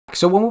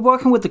So when we're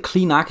working with the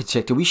clean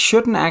architecture, we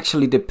shouldn't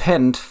actually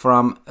depend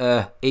from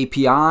a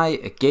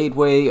API, a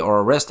gateway, or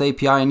a REST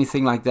API,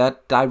 anything like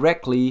that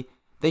directly.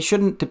 They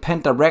shouldn't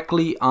depend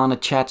directly on a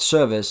chat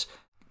service,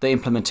 the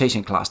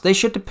implementation class. They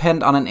should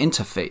depend on an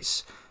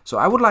interface. So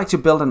I would like to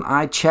build an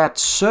iChat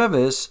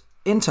service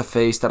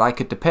interface that I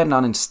could depend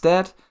on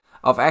instead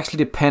of actually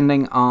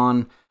depending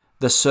on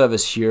the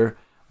service here,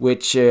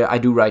 which I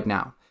do right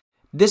now.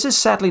 This is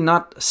sadly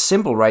not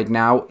simple right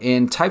now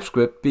in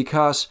TypeScript,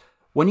 because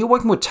when you're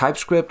working with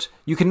TypeScript,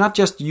 you cannot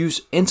just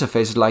use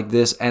interfaces like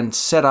this and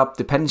set up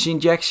dependency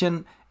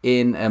injection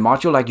in a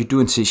module like you do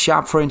in C#,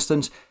 for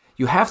instance.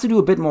 You have to do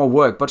a bit more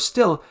work, but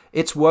still,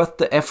 it's worth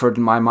the effort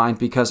in my mind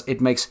because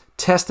it makes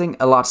testing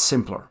a lot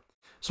simpler.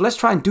 So let's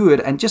try and do it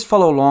and just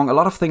follow along. A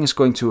lot of things are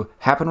going to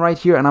happen right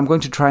here, and I'm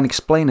going to try and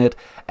explain it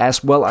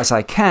as well as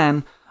I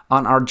can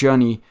on our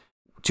journey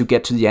to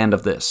get to the end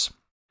of this.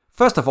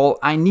 First of all,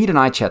 I need an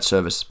iChat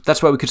service.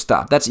 That's where we could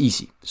start. That's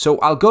easy. So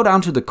I'll go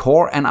down to the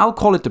core and I'll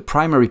call it the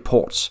primary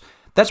ports.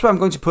 That's where I'm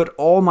going to put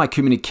all my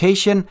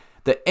communication,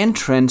 the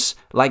entrance,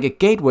 like a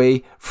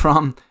gateway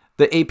from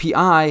the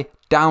API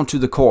down to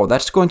the core.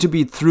 That's going to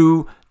be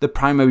through the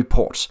primary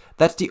ports.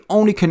 That's the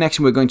only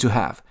connection we're going to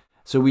have.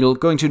 So we're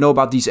going to know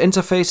about these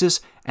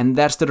interfaces, and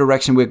that's the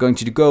direction we're going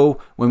to go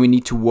when we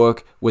need to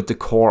work with the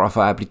core of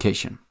our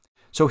application.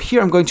 So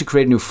here I'm going to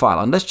create a new file,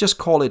 and let's just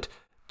call it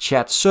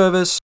chat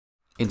service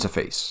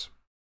interface.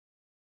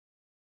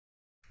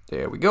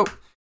 There we go.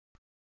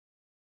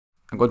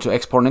 I'm going to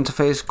export an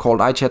interface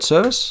called iChat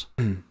service.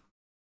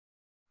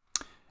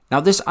 Now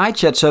this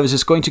iChat service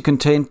is going to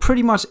contain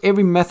pretty much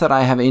every method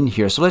I have in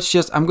here. So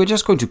I'm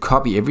just going to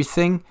copy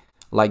everything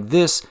like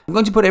this. I'm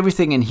going to put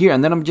everything in here,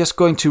 and then I'm just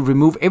going to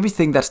remove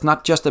everything that's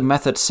not just a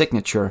method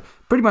signature.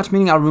 Pretty much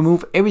meaning I'll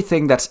remove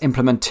everything that's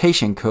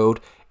implementation code,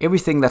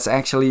 everything that's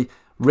actually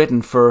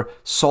written for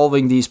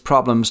solving these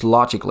problems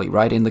logically,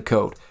 right, in the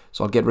code.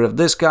 So I'll get rid of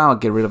this guy, I'll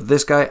get rid of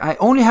this guy. I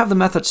only have the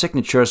method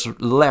signatures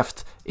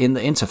left in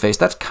the interface.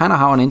 That's kind of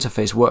how an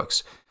interface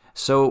works.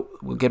 So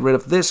we'll get rid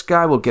of this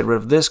guy, we'll get rid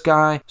of this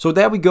guy. So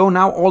there we go.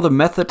 Now all the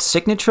method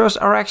signatures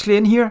are actually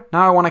in here.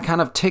 Now I want to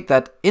kind of take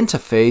that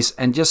interface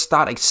and just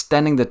start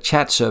extending the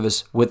chat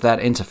service with that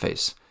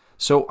interface.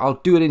 So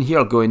I'll do it in here.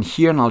 I'll go in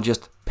here and I'll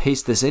just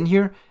paste this in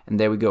here. And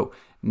there we go.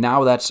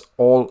 Now that's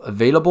all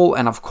available.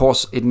 And of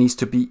course it needs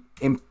to be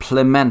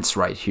implements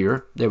right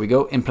here. There we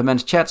go.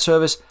 Implement chat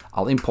service.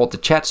 I'll import the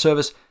chat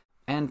service.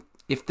 And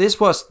if this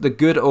was the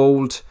good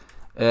old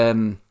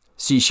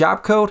C#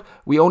 code,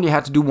 we only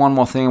had to do one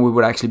more thing and we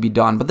would actually be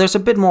done. But there's a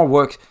bit more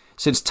work,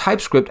 since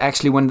TypeScript,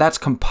 actually when that's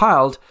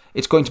compiled,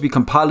 it's going to be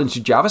compiled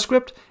into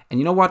JavaScript. And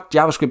you know what?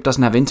 JavaScript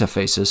doesn't have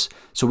interfaces.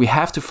 So we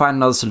have to find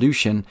another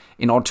solution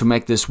in order to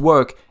make this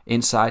work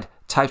inside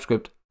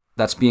TypeScript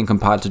that's being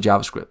compiled to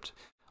JavaScript.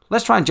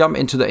 Let's try and jump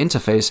into the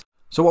interface.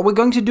 So what we're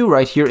going to do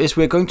right here is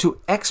we're going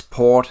to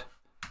export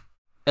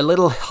a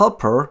little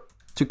helper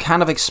to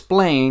kind of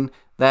explain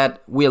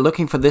that we're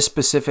looking for this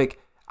specific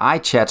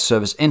iChat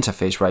service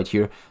interface right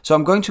here. So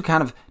I'm going to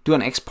kind of do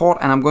an export,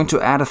 and I'm going to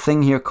add a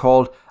thing here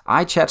called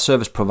iChat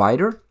service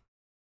provider.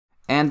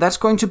 And that's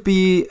going to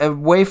be a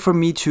way for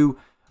me to,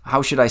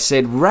 how should I say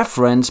it,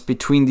 reference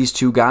between these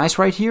two guys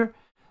right here.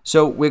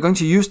 So we're going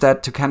to use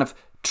that to kind of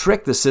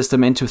trick the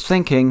system into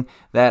thinking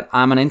that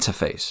I'm an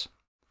interface.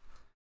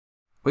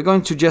 We're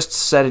going to just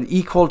set it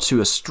equal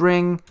to a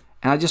string,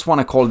 and I just want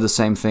to call it the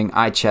same thing,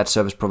 iChat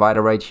service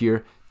provider right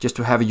here, just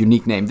to have a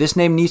unique name. This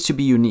name needs to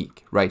be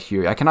unique right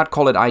here. I cannot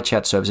call it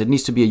iChat service. It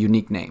needs to be a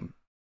unique name.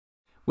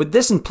 With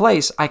this in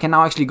place, I can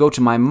now actually go to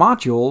my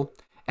module,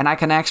 and I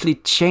can actually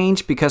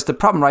change, because the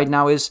problem right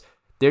now is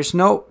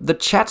the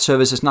chat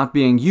service is not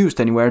being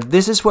used anywhere.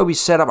 This is where we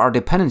set up our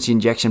dependency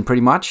injection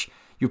pretty much.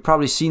 You've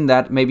probably seen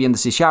that maybe in the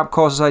C#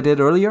 courses I did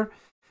earlier.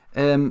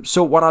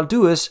 So what I'll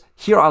do is,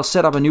 here I'll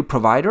set up a new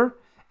provider.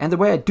 And the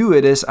way I do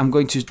it is I'm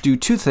going to do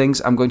two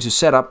things. I'm going to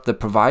set up the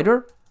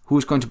provider,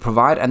 who's going to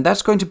provide, and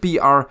that's going to be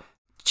our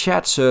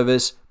chat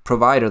service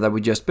provider that we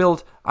just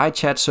built,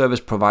 iChat service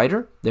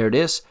provider. There it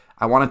is.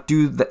 I want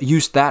to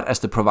use that as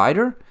the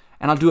provider,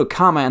 and I'll do a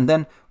comma, and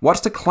then what's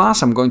the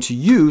class I'm going to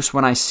use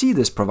when I see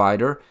this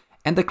provider?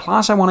 And the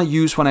class I want to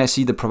use when I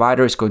see the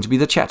provider is going to be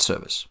the chat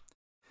service.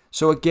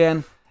 So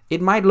again,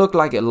 it might look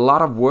like a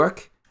lot of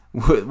work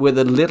with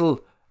a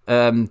little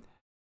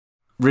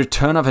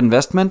return of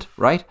investment,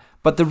 right?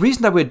 But the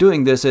reason that we're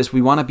doing this is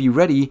we want to be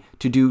ready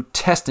to do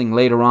testing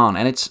later on.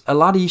 And it's a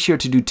lot easier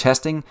to do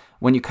testing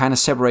when you kind of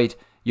separate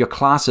your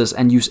classes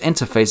and use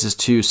interfaces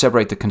to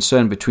separate the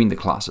concern between the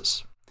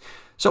classes.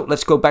 So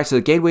let's go back to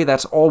the gateway.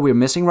 That's all we're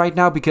missing right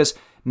now, because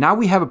now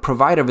we have a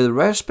provider with a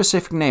very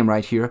specific name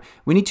right here.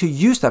 We need to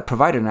use that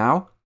provider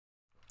now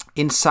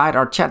inside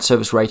our chat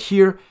service right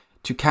here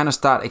to kind of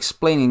start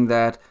explaining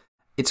that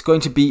it's going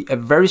to be a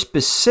very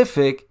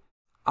specific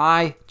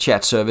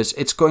iChat service.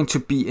 It's going to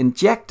be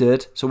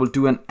injected, so we'll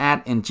do an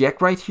add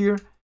inject right here,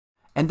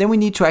 and then we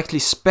need to actually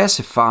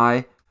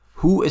specify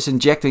who is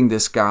injecting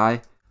this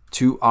guy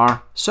to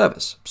our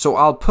service. So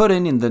I'll put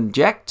in the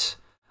inject,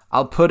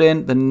 I'll put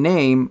in the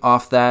name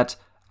of that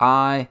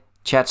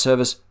iChat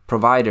service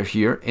provider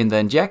here in the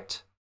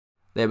inject.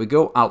 There we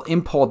go. I'll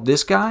import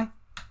this guy.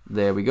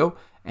 There we go.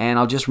 And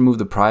I'll just remove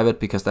the private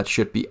because that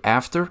should be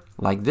after,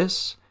 like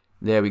this.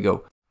 There we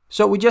go.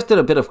 So we just did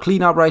a bit of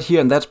cleanup right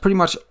here, and that's pretty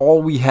much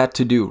all we had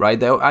to do,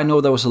 right? I know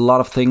there was a lot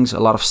of things,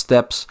 a lot of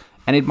steps,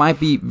 and it might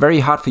be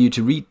very hard for you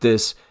to read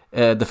this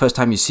the first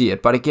time you see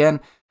it. But again,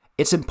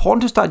 it's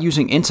important to start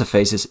using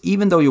interfaces,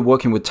 even though you're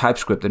working with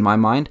TypeScript in my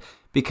mind,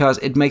 because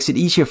it makes it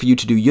easier for you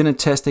to do unit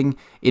testing,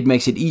 it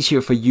makes it easier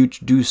for you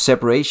to do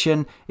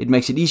separation, it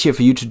makes it easier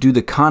for you to do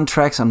the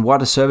contracts on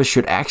what a service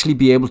should actually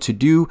be able to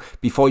do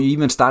before you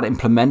even start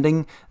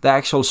implementing the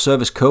actual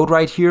service code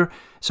right here.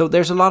 So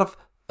there's a lot of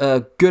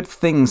good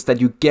things that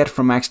you get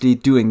from actually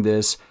doing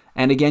this.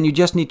 And again, you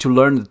just need to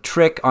learn the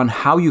trick on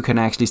how you can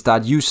actually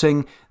start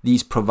using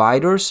these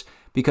providers,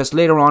 because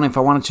later on, if I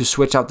wanted to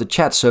switch out the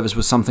chat service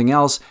with something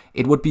else,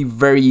 it would be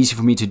very easy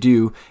for me to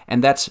do.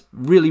 And that's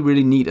really,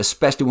 really neat,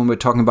 especially when we're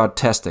talking about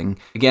testing.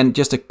 Again,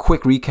 just a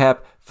quick recap.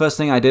 First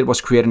thing I did was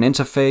create an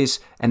interface,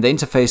 and the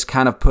interface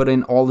kind of put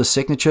in all the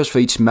signatures for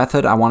each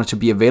method I wanted to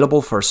be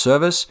available for a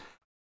service.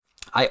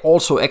 I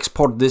also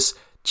export this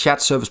chat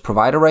service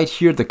provider right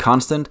here, the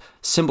constant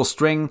simple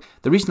string.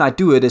 The reason I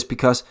do it is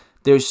because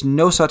there's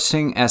no such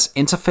thing as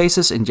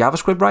interfaces in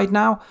JavaScript right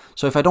now.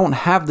 So if I don't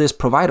have this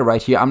provider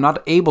right here, I'm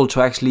not able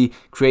to actually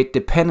create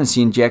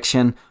dependency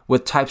injection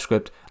with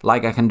TypeScript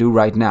like I can do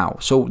right now.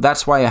 So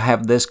that's why I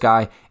have this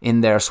guy in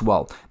there as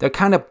well. They're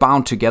kind of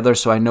bound together,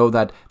 so I know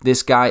that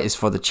this guy is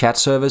for the chat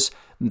service.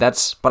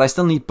 But I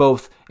still need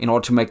both in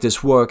order to make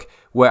this work,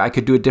 where I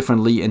could do it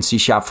differently in C#,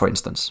 for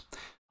instance.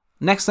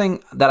 Next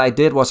thing that I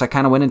did was I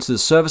kind of went into the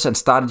service and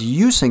started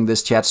using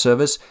this chat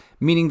service,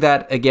 meaning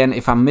that, again,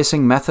 if I'm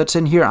missing methods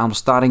in here, I'm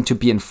starting to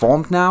be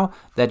informed now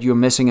that you're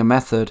missing a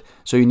method,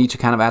 so you need to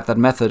kind of add that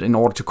method in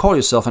order to call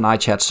yourself an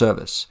iChat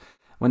service.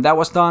 When that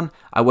was done,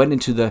 I went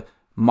into the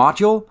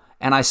module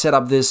and I set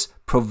up this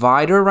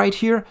provider right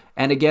here,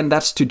 and again,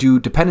 that's to do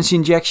dependency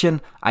injection.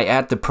 I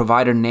add the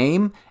provider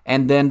name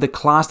and then the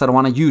class that I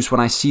want to use when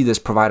I see this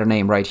provider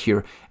name right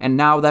here. And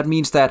now that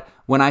means that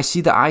when I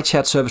see the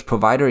iChat service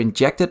provider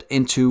injected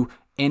into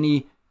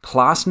any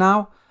class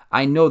now,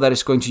 I know that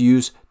it's going to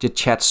use the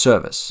chat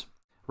service,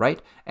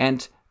 right?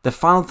 And the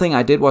final thing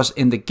I did was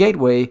in the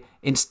gateway,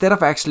 instead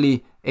of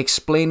actually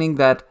explaining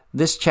that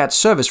this chat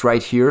service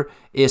right here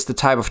is the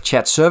type of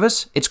chat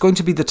service, it's going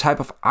to be the type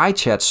of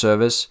iChat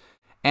service.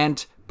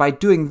 And by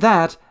doing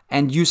that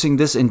and using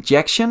this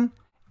injection,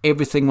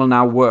 everything will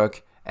now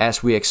work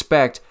as we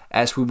expect,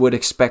 as we would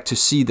expect to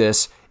see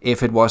this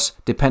if it was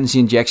dependency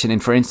injection in,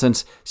 for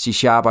instance,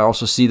 C#. I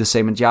also see the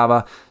same in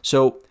Java.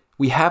 So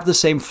we have the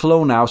same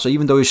flow now. So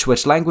even though you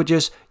switch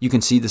languages, you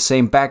can see the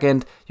same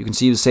backend, you can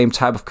see the same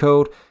type of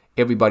code.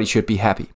 Everybody should be happy.